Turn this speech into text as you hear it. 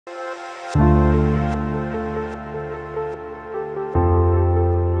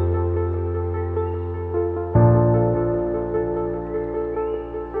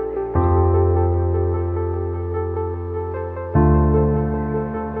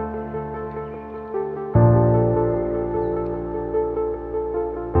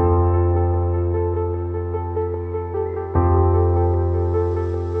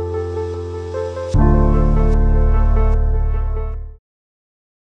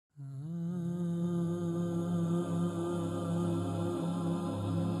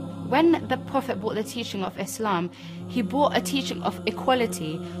When the Prophet brought the teaching of Islam, he brought a teaching of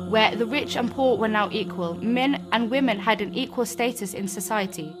equality, where the rich and poor were now equal. Men and women had an equal status in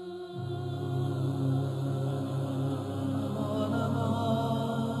society.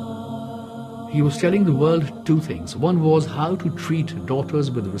 He was telling the world two things. One was how to treat daughters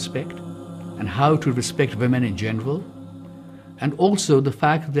with respect and how to respect women in general, and also the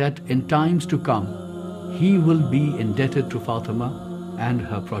fact that in times to come, he will be indebted to Fatima and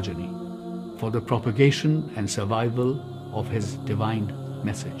her progeny for the propagation and survival of his divine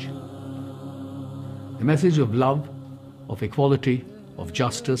message. The message of love, of equality, of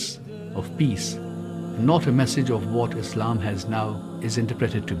justice, of peace, not a message of what Islam has now is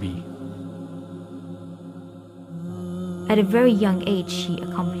interpreted to be. At a very young age, she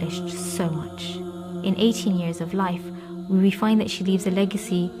accomplished so much. In 18 years of life, we find that she leaves a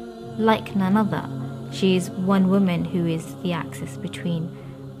legacy like none other. She is one woman who is the axis between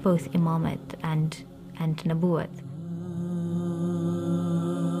both imamat and nabuwat.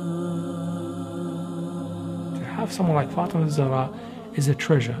 To have someone like Fatima Zahra is a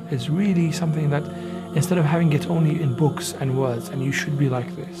treasure. It's really something that, instead of having it only in books and words, and you should be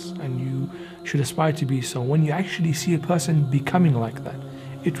like this, and you should aspire to be so, when you actually see a person becoming like that,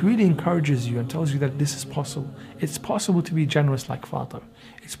 it really encourages you and tells you that this is possible. It's possible to be generous like Fatima.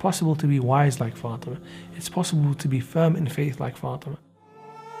 It's possible to be wise like Fatima. It's possible to be firm in faith like Fatima.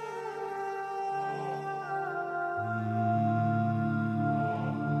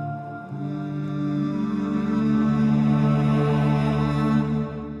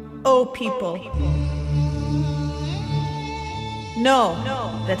 O people, know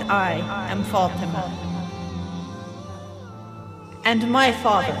that I am Fatima, and my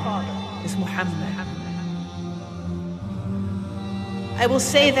father is Muhammad. I will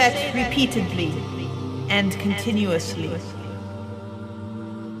say that repeatedly and continuously.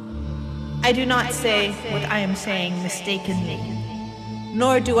 I do not say what I am saying mistakenly,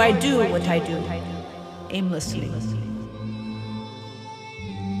 nor do I do what I do aimlessly.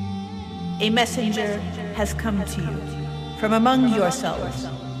 A messenger has come to you from among yourselves.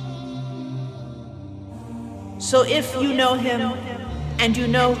 So if you know him and you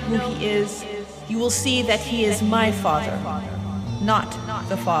know who he is, you will see that he is my father, not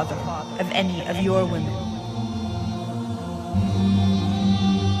the father of any of your women.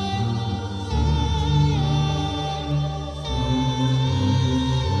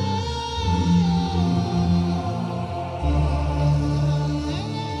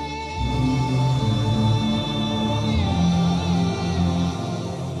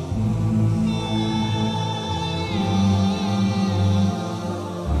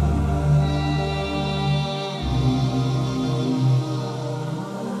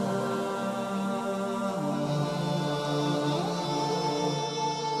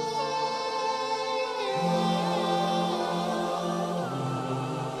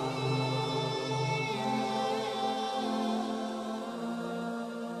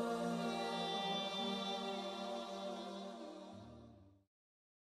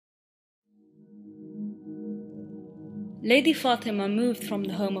 Lady Fatima moved from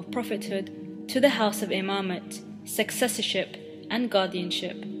the home of prophethood to the house of imamat, successorship and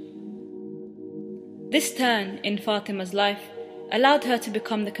guardianship. This turn in Fatima's life allowed her to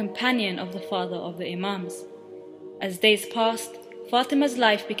become the companion of the father of the imams. As days passed, Fatima's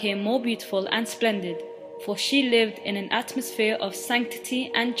life became more beautiful and splendid, for she lived in an atmosphere of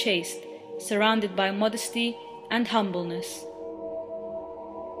sanctity and chaste, surrounded by modesty and humbleness.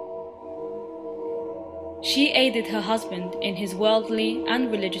 She aided her husband in his worldly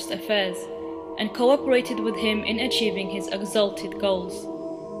and religious affairs, and cooperated with him in achieving his exalted goals.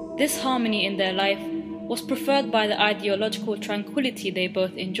 This harmony in their life was preferred by the ideological tranquility they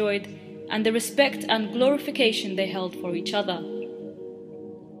both enjoyed, and the respect and glorification they held for each other.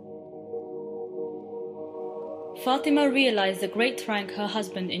 Fatima realized the great rank her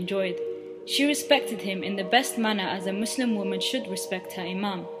husband enjoyed. She respected him in the best manner as a Muslim woman should respect her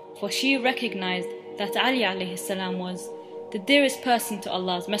Imam, for she recognized that Ali alayhi salam was the dearest person to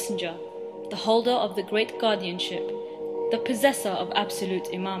Allah's Messenger, the holder of the great guardianship, the possessor of absolute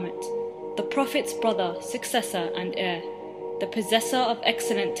imamat, the Prophet's brother, successor and heir, the possessor of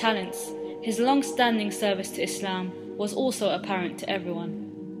excellent talents, his long-standing service to Islam was also apparent to everyone.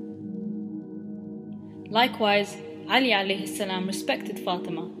 Likewise, Ali alayhi salam respected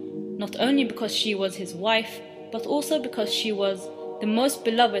Fatima, not only because she was his wife, but also because she was the most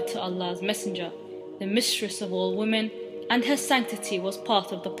beloved to Allah's Messenger, the mistress of all women, and her sanctity was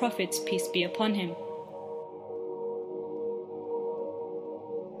part of the Prophet's peace be upon him.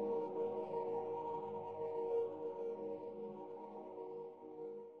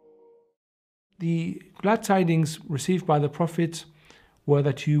 The glad tidings received by the Prophet were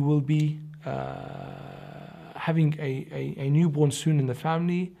that you will be having a newborn soon in the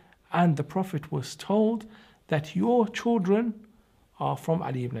family, and the Prophet was told that your children are from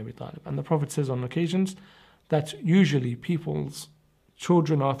Ali ibn Abi Talib. And the Prophet says on occasions that usually people's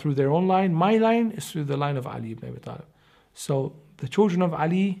children are through their own line. My line is through the line of Ali ibn Abi Talib. So the children of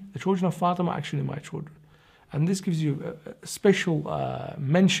Ali, the children of Fatima are actually my children. And this gives you a special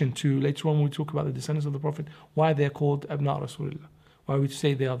mention to later on when we talk about the descendants of the Prophet, why they're called Abna Rasulullah, why we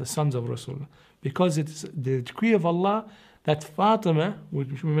say they are the sons of Rasulullah. Because it's the decree of Allah that Fatima,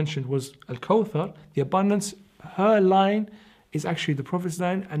 which we mentioned was Al-Kawthar, the abundance, her line is actually the Prophet's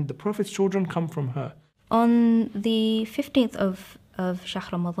line, and the Prophet's children come from her. On the 15th of Shahr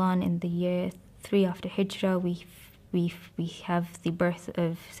Ramadan in the year 3 after Hijrah, we have the birth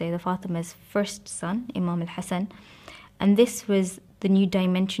of Sayyidah Fatima's first son, Imam Al-Hassan, and this was the new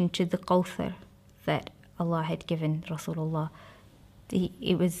dimension to the Kawthar that Allah had given Rasulullah.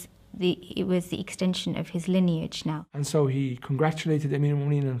 It was the extension of his lineage now. And so he congratulated Amir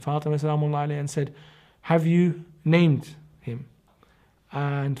al-Mu'mineen and Fatima salamullah alayhi and said, have you named him?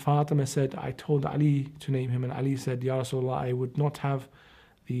 And Fatima said, I told Ali to name him. And Ali said, Ya Rasulullah, I would not have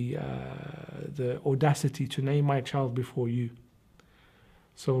the audacity to name my child before you.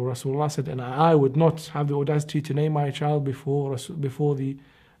 So Rasulullah said, and I would not have the audacity to name my child before the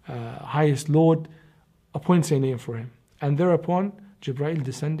highest Lord appoints a name for him. And thereupon Jibreel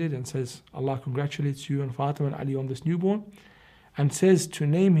descended and says, Allah congratulates you and Fatima and Ali on this newborn, and says to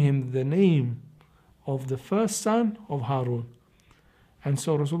name him the name of the first son of Harun. And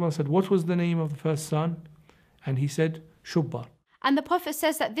so Rasulullah said, what was the name of the first son? And he said, Shubbar. And the Prophet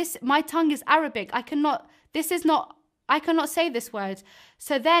says that my tongue is Arabic. I cannot say this word.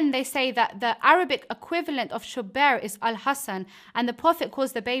 So then they say that the Arabic equivalent of Shubbar is Al-Hassan, and the Prophet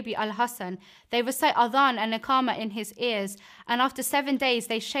calls the baby Al-Hassan. They recite adhan and iqama in his ears, and after 7 days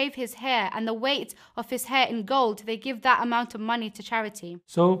they shave his hair, and the weight of his hair in gold, they give that amount of money to charity.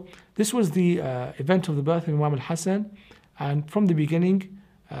 So this was the event of the birth of Imam Al-Hassan, and from the beginning,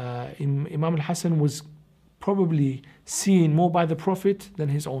 Imam Al-Hassan was probably seen more by the Prophet than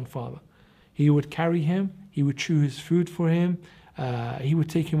his own father. He would carry him, he would chew his food for him, he would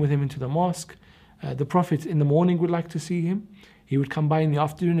take him with him into the mosque. The Prophet in the morning would like to see him. He would come by in the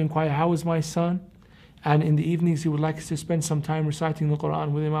afternoon and inquire, how is my son? And in the evenings he would like to spend some time reciting the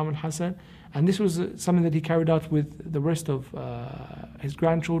Quran with Imam Al-Hassan. And this was something that he carried out with the rest of his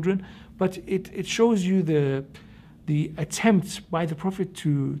grandchildren. But it shows you the attempt by the Prophet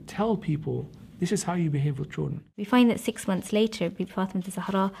to tell people, this is how you behave with children. We find that 6 months later, Bibi Fatima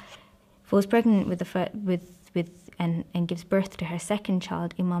Zahra falls pregnant and gives birth to her second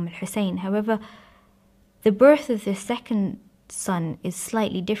child, Imam Al-Hussain. However, the birth of the second son is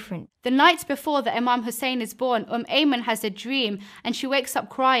slightly different. The night before the Imam Hussain is born, Ayman has a dream and she wakes up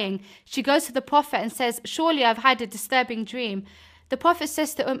crying. She goes to the Prophet and says, surely I've had a disturbing dream. The Prophet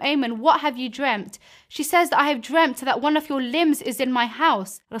says to Ayman, what have you dreamt? She says that I have dreamt that one of your limbs is in my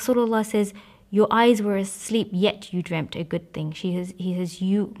house. Rasulullah says, your eyes were asleep, yet you dreamt a good thing. He says,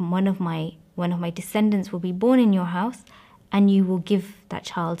 one of my descendants will be born in your house, and you will give that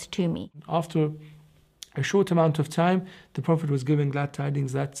child to me. After a short amount of time, the Prophet was giving glad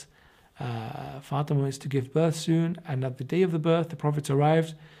tidings that Fatima is to give birth soon, and at the day of the birth, the Prophet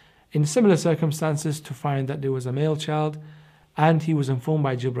arrived in similar circumstances to find that there was a male child, and he was informed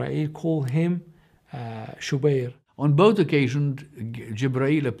by Jibreel, call him Shubayr. On both occasions,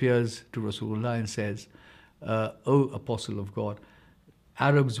 Jibreel appears to Rasulullah and says, O Apostle of God,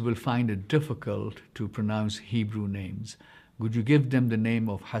 Arabs will find it difficult to pronounce Hebrew names. Would you give them the name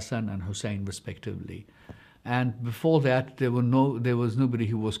of Hassan and Hussein respectively? And before that, there was nobody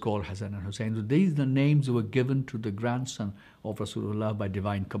who was called Hassan and Hussein. So these are the names that were given to the grandson of Rasulullah by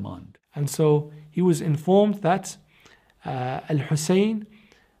divine command. And so he was informed that Al-Hussain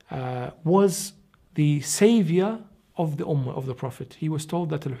was the savior of the Ummah of the Prophet. He was told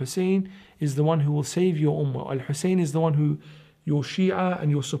that Al-Hussain is the one who will save your Ummah. Al-Hussain is the one who your Shia and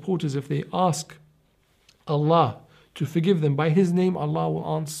your supporters, if they ask Allah to forgive them. By his name, Allah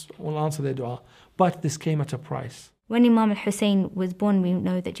will answer their dua. But this came at a price. When Imam Al-Hussain was born, we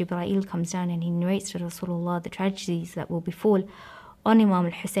know that Jibreel comes down and he narrates to Rasulullah the tragedies that will befall on Imam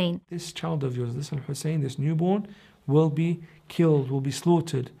Al-Hussain. This child of yours, this Al-Hussain, this newborn, will be killed, will be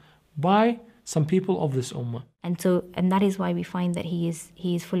slaughtered by some people of this ummah. And that is why we find that he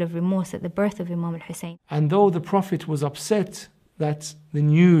is full of remorse at the birth of Imam Al-Hussain. And though the Prophet was upset that the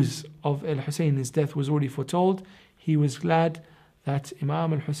news of Al-Hussein's death was already foretold, he was glad that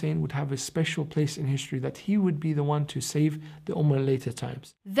Imam Al-Hussain would have a special place in history, that he would be the one to save the ummah in later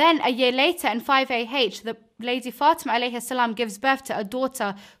times. Then a year later in 5 AH, the Lady Fatima alayhi salam gives birth to a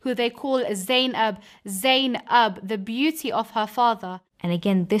daughter who they call Zainab, the beauty of her father. And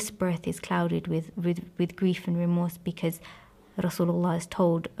again, this birth is clouded with grief and remorse because Rasulullah is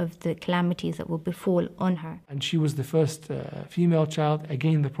told of the calamities that will befall on her. And she was the first female child.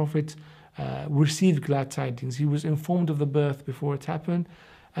 Again, the Prophet received glad tidings. He was informed of the birth before it happened,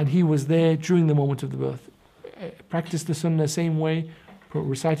 and he was there during the moment of the birth. Practiced the sunnah same way,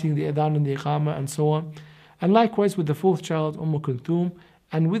 reciting the adhan and the iqamah and so on. And likewise with the fourth child, Kultsum.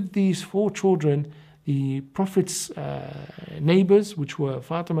 And with these four children, the Prophet's neighbors, which were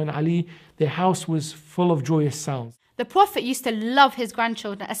Fatima and Ali, their house was full of joyous sounds. The Prophet used to love his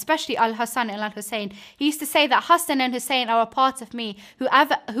grandchildren, especially Al-Hassan and Al-Hussain. He used to say that Hassan and Hussain are a part of me.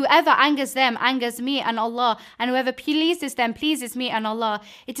 Whoever angers them angers me and Allah, and whoever pleases them pleases me and Allah.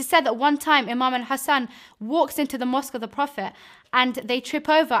 It is said that one time Imam al-Hassan walks into the mosque of the Prophet and they trip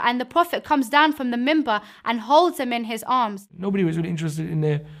over, and the Prophet comes down from the mimbar and holds them in his arms. Nobody was really interested in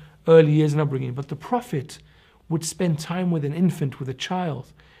their early years and upbringing, but the Prophet would spend time with an infant, with a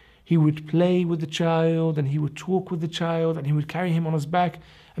child. He would play with the child, and he would talk with the child, and he would carry him on his back.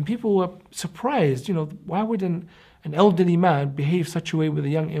 And people were surprised, why would an elderly man behave such a way with a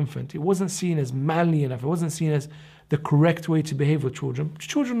young infant? It wasn't seen as manly enough. It wasn't seen as the correct way to behave with children.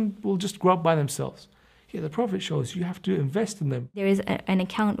 Children will just grow up by themselves. Here, the Prophet shows you have to invest in them. There is an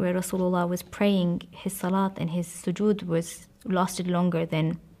account where Rasulullah was praying, his salat and his sujood lasted longer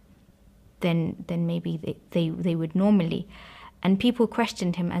than maybe they would normally. And people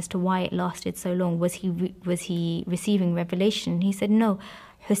questioned him as to why it lasted so long. Was he receiving revelation? He said, no,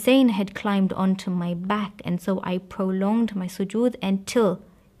 Hussein had climbed onto my back, and so I prolonged my sujood until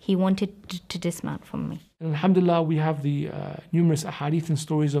he wanted to dismount from me. And alhamdulillah, we have the numerous ahadith and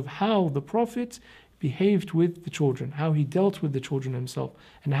stories of how the Prophet behaved with the children, how he dealt with the children himself,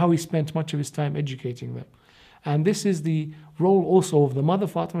 and how he spent much of his time educating them. And this is the role also of the mother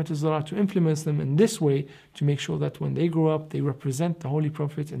Fatima to influence them in this way, to make sure that when they grow up, they represent the Holy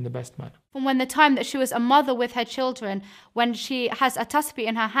Prophet in the best manner. From when the time that she was a mother with her children, when she has a tasbih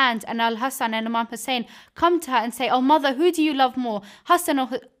in her hand, and Al-Hassan and Imam Hussain come to her and say, oh mother, who do you love more, Hassan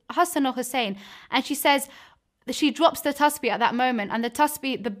or Hussain? And she says, she drops the tasbih at that moment, and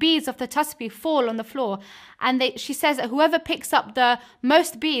the beads of the tasbih fall on the floor, and she says that whoever picks up the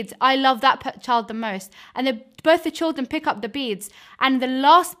most beads, I love that child the most. And both the children pick up the beads, and the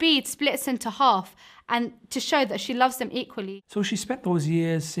last bead splits into half, and to show that she loves them equally. So she spent those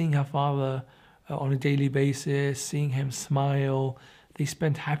years seeing her father on a daily basis, seeing him smile. They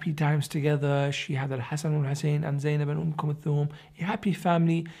spent happy times together. She had Al-Hassan and Al-Hussain and Zainab and Kultsum, a happy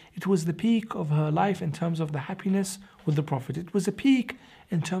family. It was the peak of her life in terms of the happiness with the Prophet. It was a peak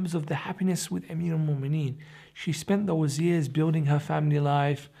in terms of the happiness with Amir al-Mu'mineen. She spent those years building her family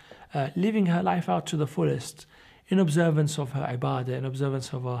life, living her life out to the fullest, in observance of her ibadah, in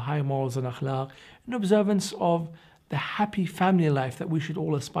observance of her high morals and akhlaq, in observance of the happy family life that we should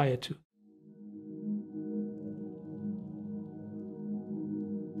all aspire to.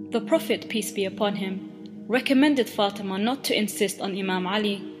 The Prophet, peace be upon him, recommended Fatima not to insist on Imam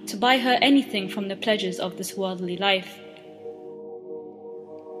Ali to buy her anything from the pleasures of this worldly life.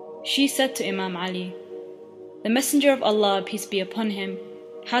 She said to Imam Ali, the Messenger of Allah, peace be upon him,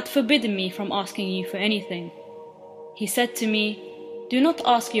 had forbidden me from asking you for anything. He said to me, do not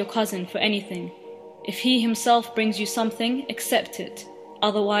ask your cousin for anything. If he himself brings you something, accept it.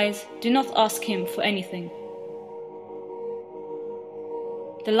 Otherwise, do not ask him for anything.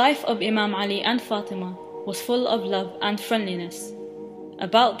 The life of Imam Ali and Fatima was full of love and friendliness.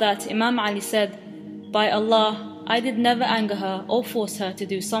 About that, Imam Ali said, by Allah, I did never anger her or force her to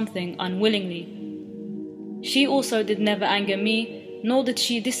do something unwillingly. She also did never anger me, nor did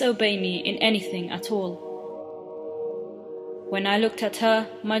she disobey me in anything at all. When I looked at her,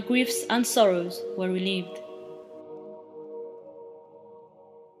 my griefs and sorrows were relieved.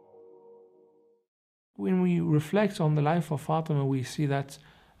 When we reflect on the life of Fatima, we see that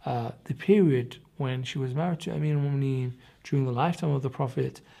the period when she was married to Amir al-Mu'mineen during the lifetime of the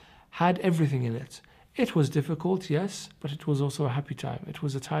Prophet had everything in it. It was difficult, yes, but it was also a happy time. It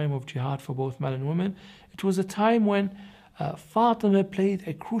was a time of jihad for both men and women. It was a time when Fatima played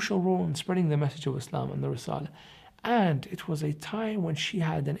a crucial role in spreading the message of Islam and the Risala. And it was a time when she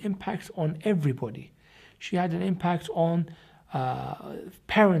had an impact on everybody. She had an impact on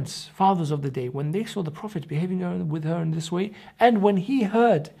parents, fathers of the day, when they saw the Prophet behaving with her in this way, and when he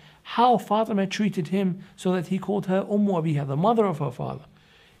heard how Fatima treated him, so that he called her Ummu Abiha, the mother of her father.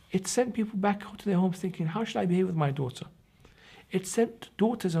 It sent people back to their homes thinking, how should I behave with my daughter? It sent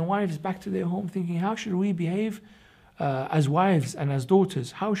daughters and wives back to their home thinking, how should we behave as wives and as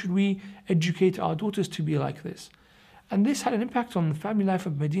daughters? How should we educate our daughters to be like this? And this had an impact on the family life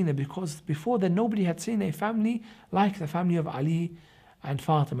of Medina, because before then nobody had seen a family like the family of Ali and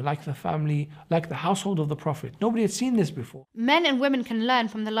Fatima, like the household of the Prophet. Nobody had seen this before. Men and women can learn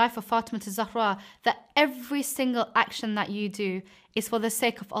from the life of Fatima Zahra that every single action that you do is for the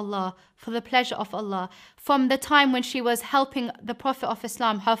sake of Allah, for the pleasure of Allah. From the time when she was helping the Prophet of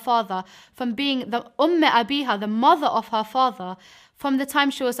Islam, her father, from being the Abiha, the mother of her father, from the time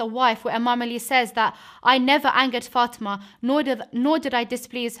she was a wife, where Imam Ali says that I never angered Fatima, nor did I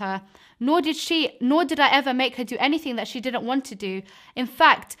displease her, nor did I ever make her do anything that she didn't want to do. In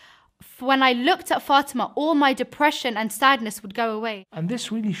fact, when I looked at Fatima, all my depression and sadness would go away. And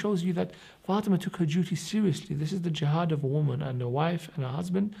this really shows you that Fatima took her duty seriously. This is the jihad of a woman and a wife and a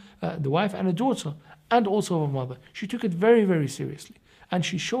husband, the wife and a daughter, and also a mother. She took it very, very seriously. And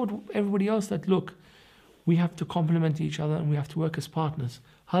she showed everybody else that, look, we have to complement each other and we have to work as partners.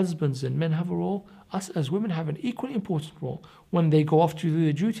 Husbands and men have a role. Us as women have an equally important role. When they go off to do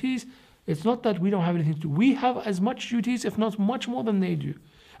their duties, it's not that we don't have anything to do. We have as much duties, if not much more than they do.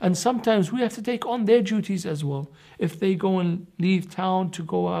 And sometimes we have to take on their duties as well. If they go and leave town to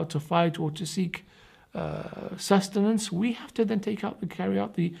go out to fight or to seek sustenance, we have to then carry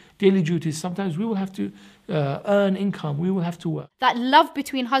out the daily duties. Sometimes we will have to earn income, we will have to work. That love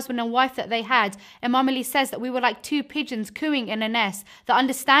between husband and wife that they had, Imam Ali says that we were like two pigeons cooing in a nest. The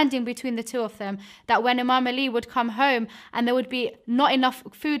understanding between the two of them, that when Imam Ali would come home and there would be not enough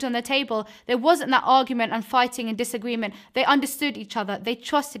food on the table, there wasn't that argument and fighting and disagreement. They understood each other, they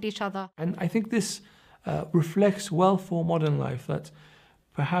trusted each other. And I think this reflects well for modern life, that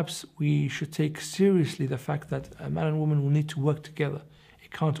perhaps we should take seriously the fact that a man and woman will need to work together. It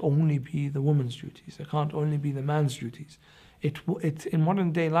can't only be the woman's duties. It can't only be the man's duties. It in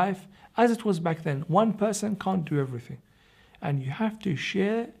modern day life, as it was back then, one person can't do everything. And you have to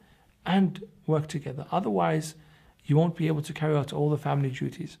share and work together. Otherwise, you won't be able to carry out all the family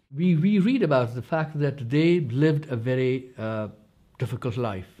duties. We read about the fact that they lived a very difficult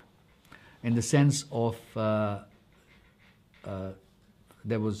life, in the sense of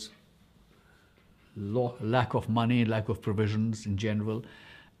there was lack of money, lack of provisions in general,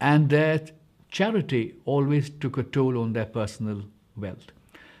 and that charity always took a toll on their personal wealth.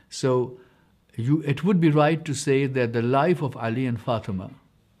 So it would be right to say that the life of Ali and Fatima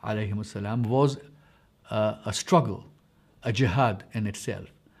alayhimussalam was a struggle, a jihad in itself.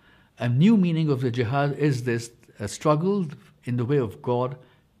 A new meaning of the jihad is this, a struggle in the way of God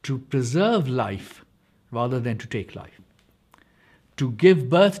to preserve life rather than to take life. To give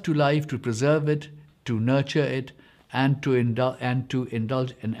birth to life, to preserve it, to nurture it, and to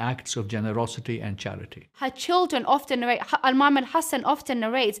indulge in acts of generosity and charity. Her children often narrate, Imam Al-Hassan often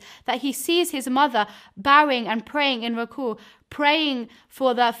narrates that he sees his mother bowing and praying in ruku, praying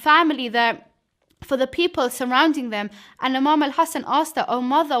for the family, for the people surrounding them. And Imam Al-Hassan asked her, "Oh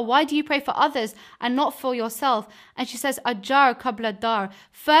mother, why do you pray for others and not for yourself?" And she says, "Ajar qabla dar,"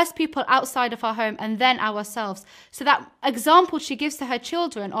 first people outside of our home and then ourselves. So that example she gives to her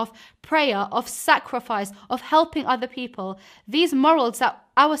children of prayer, of sacrifice, of helping other people, these morals that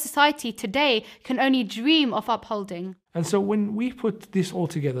our society today can only dream of upholding. And so when we put this all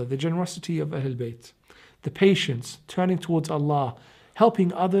together, the generosity of Ahlul Bayt, the patience, turning towards Allah,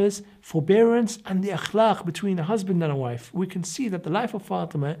 helping others, forbearance, and the akhlaq between a husband and a wife, we can see that the life of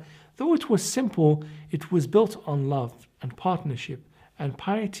Fatima, though it was simple, it was built on love and partnership and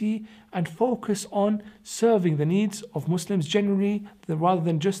piety and focus on serving the needs of Muslims generally rather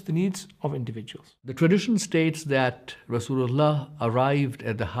than just the needs of individuals. The tradition states that Rasulullah arrived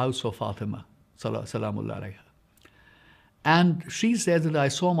at the house of Fatima, salamullah alayha. And she said that I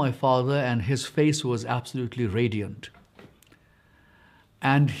saw my father and his face was absolutely radiant.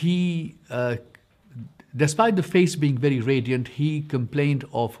 And he, despite the face being very radiant, he complained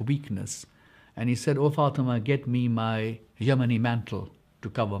of weakness. And he said, "Oh Fatima, get me my Yemeni mantle to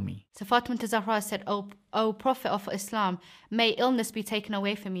cover me." So Fatima Zahra said, "O Prophet of Islam, may illness be taken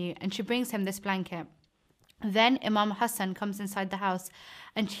away from you." And she brings him this blanket. Then Imam Hassan comes inside the house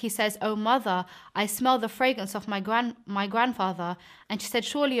and he says, "Oh mother, I smell the fragrance of my grandfather." And she said,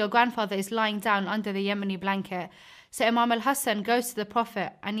 "Surely your grandfather is lying down under the Yemeni blanket." So Imam Al-Hassan goes to the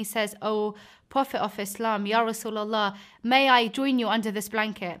Prophet and he says, "Oh Prophet of Islam, Ya Rasulullah, may I join you under this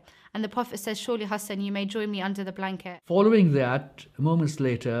blanket?" And the Prophet says, "Surely Hassan, you may join me under the blanket." Following that, moments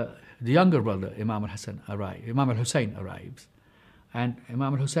later, the younger brother, Imam Al-Hussain arrives. And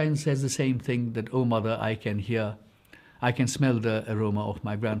Imam Al-Hussain says the same thing, that, "Oh mother, I can smell the aroma of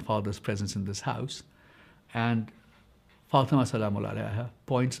my grandfather's presence in this house." And Fatima salamullah alaiha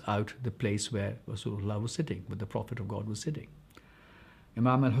points out the place where Rasulullah was sitting, where the Prophet of God was sitting.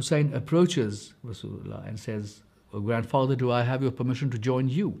 Imam Al-Hussain approaches Rasulullah and says, "Oh grandfather, do I have your permission to join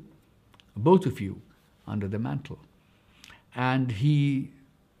you, both of you, under the mantle?" And he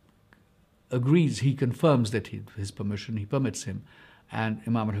agrees, he confirms that his permission, he permits him, and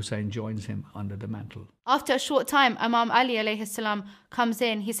Imam Al-Hussain joins him under the mantle. After a short time, Imam Ali alayhi salam comes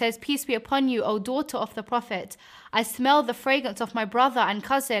in. He says, "Peace be upon you, O daughter of the Prophet. I smell the fragrance of my brother and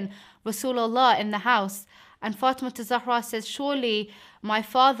cousin Rasulullah in the house." And Fatima Zahra says, "Surely my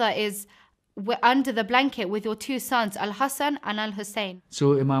father is under the blanket with your two sons, Al-Hassan and Al-Hussain."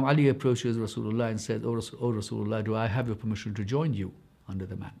 So Imam Ali approaches Rasulullah and says, "O Rasulullah, do I have your permission to join you under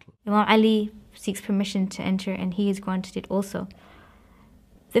the mantle?" Imam Ali seeks permission to enter and he is granted it also.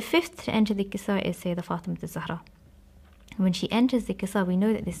 The fifth to enter the Kisa is Sayyidah Fatima Zahra. When she enters the Kisa, we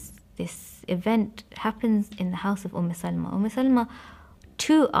know that this event happens in the house of Salma. Salma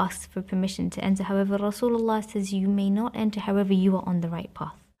too asks for permission to enter. However, Rasulullah says, "You may not enter, however you are on the right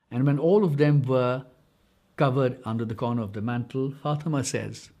path." And when all of them were covered under the corner of the mantle, Fatima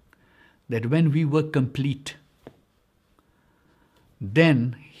says that when we were complete,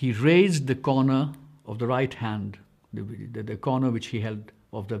 then he raised the corner of the right hand, the corner which he held,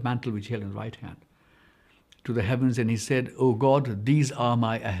 of the mantle which he held in the right hand, to the heavens, and he said, "O God, these are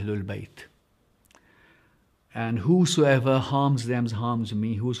my Ahlul Bayt. And whosoever harms them harms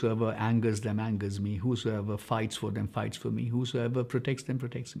me, whosoever angers them angers me, whosoever fights for them fights for me, whosoever protects them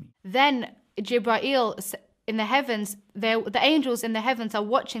protects me." Then Jibreel in the heavens, the angels in the heavens are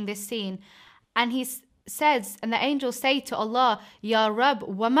watching this scene, and says, and the angels say to Allah, "Ya Rab,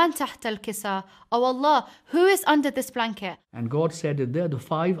 wa man tahta al-kisa?" "O Allah, who is under this blanket?" And God said that there, the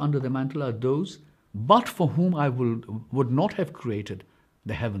five under the mantle are those, but for whom I would not have created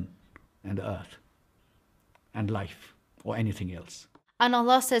the heaven and the earth and life or anything else. And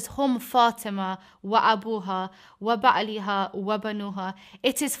Allah says, "Hum Fatima wa abuha wa ba'liha wa banuha."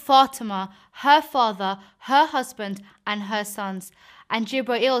 It is Fatima, her father, her husband, and her sons. And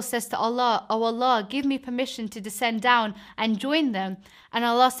Jibreel says to Allah, "O Allah, give me permission to descend down and join them." And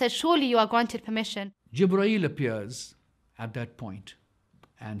Allah says, "Surely you are granted permission." Jibreel appears at that point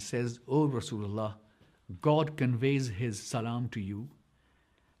and says, "O Rasulullah, God conveys his salam to you,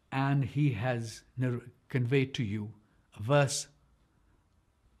 and he has conveyed to you a verse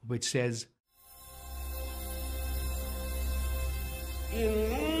which says,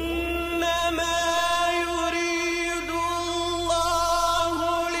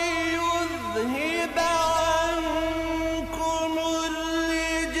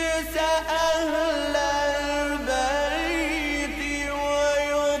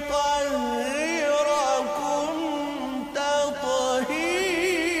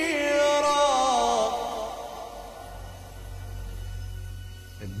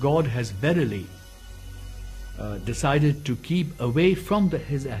 God has verily decided to keep away from your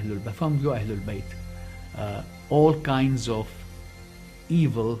Ahlul Bayt all kinds of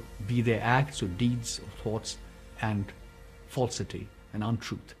evil, be they acts or deeds or thoughts, and falsity and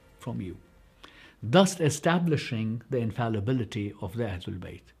untruth from you, thus establishing the infallibility of the Ahlul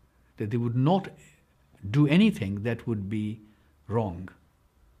Bayt, that they would not do anything that would be wrong.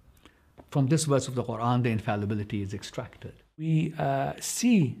 From this verse of the Quran, the infallibility is extracted. We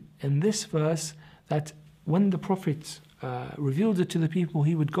see in this verse that when the Prophet revealed it to the people,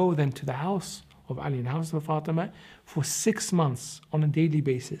 he would go then to the house of Ali and the house of Fatima for 6 months on a daily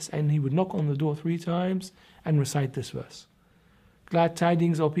basis, and he would knock on the door 3 times and recite this verse. "Glad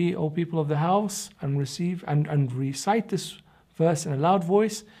tidings, O people of the house," and recite this verse in a loud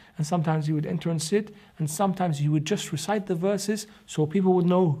voice. And sometimes he would enter and sit, and sometimes he would just recite the verses so people would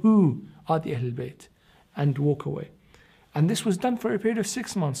know who are the Ahlul Bayt and walk away. And this was done for a period of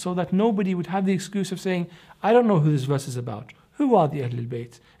 6 months so that nobody would have the excuse of saying, "I don't know who this verse is about. Who are the Ahlul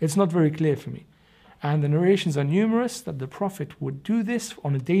Bayt? It's not very clear for me." And the narrations are numerous that the Prophet would do this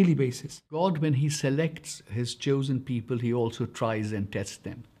on a daily basis. God, when he selects his chosen people, he also tries and tests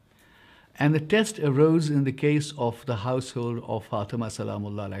them. And the test arose in the case of the household of Fatima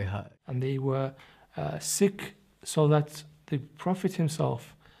salamullah alaiha. And they were sick, so that the Prophet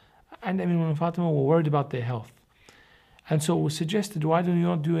himself and Amir Fatima were worried about their health. And so it was suggested, why do you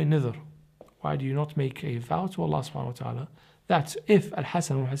not do a nidr? Why do you not make a vow to Allah subhanahu wa ta'ala that if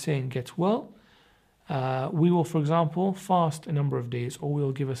Al-Hassan or Al-Hussain gets well, we will, for example, fast a number of days, or we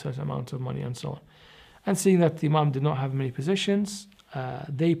will give a certain amount of money and so on. And seeing that the Imam did not have many possessions,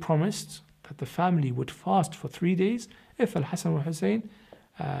 they promised that the family would fast for 3 days if Al-Hassan or Al-Hussain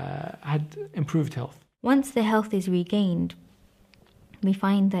had improved health. Once the health is regained, we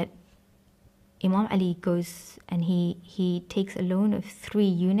find that Imam Ali goes and he takes a loan of 3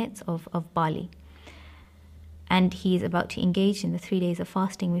 units of barley. And he is about to engage in the 3 days of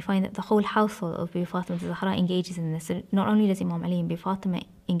fasting. We find that the whole household of Bibi Fatima Zahra engages in this. So not only does Imam Ali and Bibi Fatima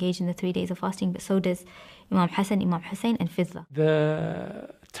engage in the 3 days of fasting, but so does Imam Hassan, Imam Hussain and Fidla.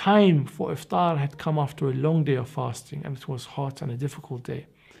 The time for iftar had come after a long day of fasting, and it was hot and a difficult day.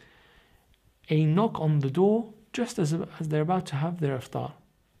 A knock on the door just as they're about to have their iftar.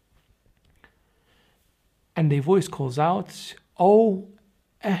 And a voice calls out, "O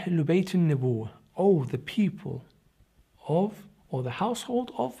Ahlul Bayt al-Nubuwwah, O the people of, or the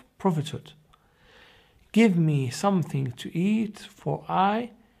household of prophethood, give me something to eat, for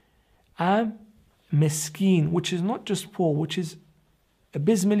I am miskeen," which is not just poor, which is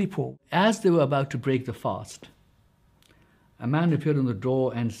abysmally poor. As they were about to break the fast, a man appeared on the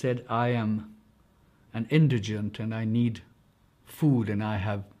door and said, "I am an indigent and I need food and I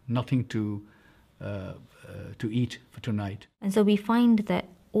have nothing to eat for tonight." And so we find that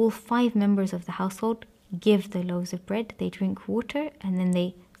all 5 members of the household give the loaves of bread, they drink water, and then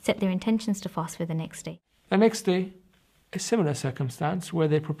they set their intentions to fast for the next day. The next day, a similar circumstance where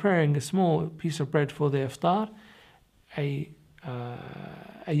they're preparing a small piece of bread for their iftar. A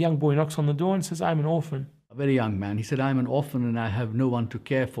young boy knocks on the door and says, "I'm an orphan." A very young man. He said, "I'm an orphan and I have no one to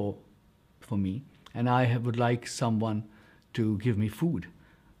care for me, and I would like someone to give me food."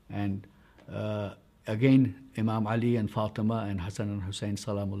 And again, Imam Ali and Fatima and Hassan and Hussain,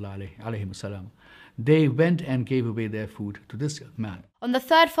 salamullah alayhim salam, they went and gave away their food to this man. On the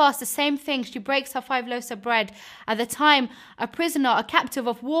 3rd fast, the same thing. She breaks her 5 loaves of bread. At the time, a prisoner, a captive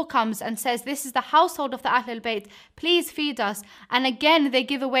of war comes and says, "This is the household of the Ahlul Bayt. Please feed us." And again, they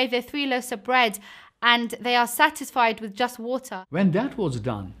give away their 3 loaves of bread and they are satisfied with just water. When that was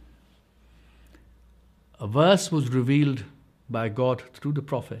done, a verse was revealed by God through the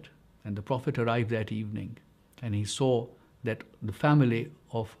Prophet. And the Prophet arrived that evening and he saw that the family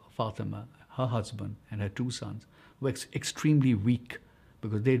of Fatima, her husband and her 2 sons, were extremely weak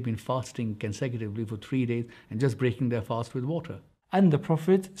because they'd been fasting consecutively for 3 days and just breaking their fast with water. And the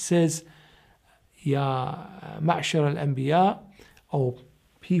Prophet says, "Ya ma'shar al-anbiya," or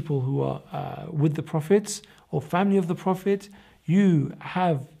people who are with the prophets, or family of the Prophet, you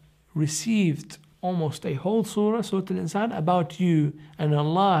have received almost a whole surah, Surah Al-Insan, about you, and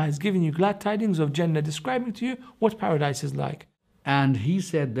Allah has given you glad tidings of Jannah, describing to you what paradise is like. And he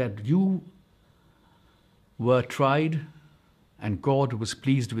said that you were tried and God was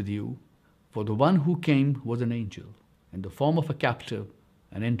pleased with you, for the one who came was an angel in the form of a captive,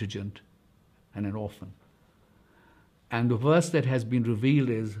 an indigent and an orphan. And the verse that has been revealed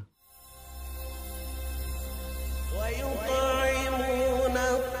is,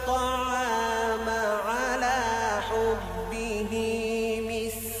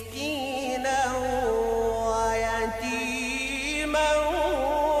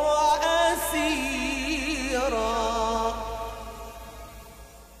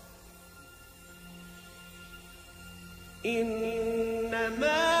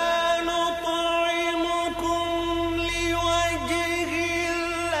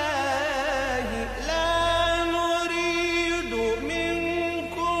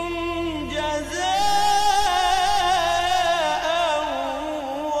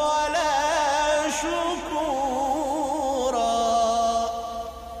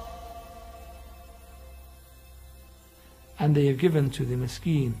 and they are given to the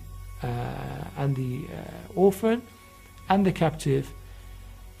miskeen and the orphan and the captive,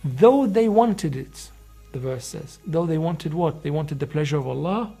 though they wanted it, the verse says. Though they wanted what? They wanted the pleasure of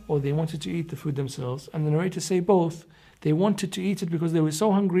Allah, or they wanted to eat the food themselves. And the narrators say both. They wanted to eat it because they were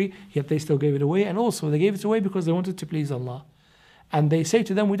so hungry, yet they still gave it away. And also they gave it away because they wanted to please Allah. And they say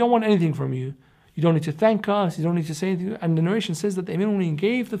to them, "We don't want anything from you. You don't need to thank us, you don't need to say anything." And the narration says that the Emir only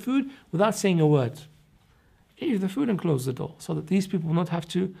gave the food without saying a word. Gave the food and closed the door, so that these people will not have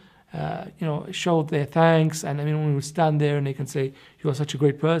to show their thanks. And Emir will stand there and they can say, "You are such a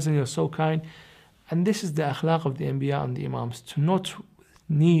great person, you are so kind." And this is the akhlaq of the Anbiya and the Imams, to not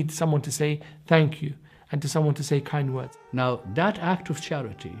need someone to say thank you and to someone to say kind words. Now that act of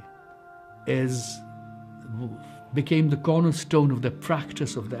charity became the cornerstone of the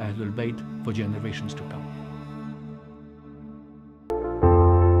practice of the Ahlul Bayt for generations to come.